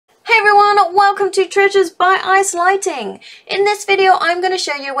welcome to Treasures by Ice Lighting. In this video I'm going to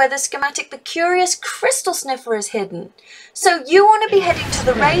show you where the schematic The Curious Crystalsniffer is hidden. So you want to be heading to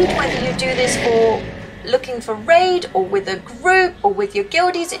the raid, whether you do this for looking for raid or with a group or with your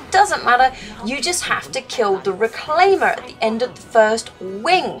guildies, it doesn't matter. You just have to kill the reclaimer at the end of the first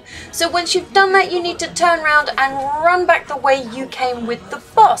wing. So once you've done that, you need to turn around and run back the way you came with the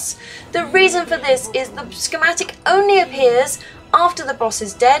boss. The reason for this is the schematic only appears after the boss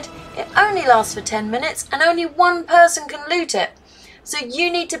is dead. It only lasts for 10 minutes and only one person can loot it. So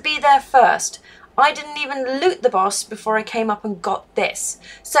you need to be there first. I didn't even loot the boss before I came up and got this.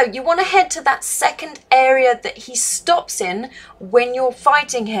 So you want to head to that second area that he stops in when you're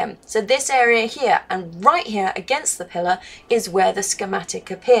fighting him. So this area here, and right here against the pillar is where the schematic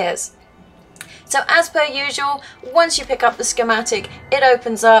appears. So as per usual, once you pick up the schematic, it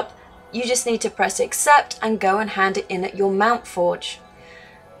opens up. You just need to press accept and go and hand it in at your mount forge.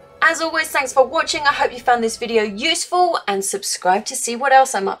 As always, thanks for watching. I hope you found this video useful and subscribe to see what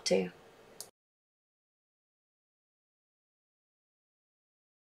else I'm up to.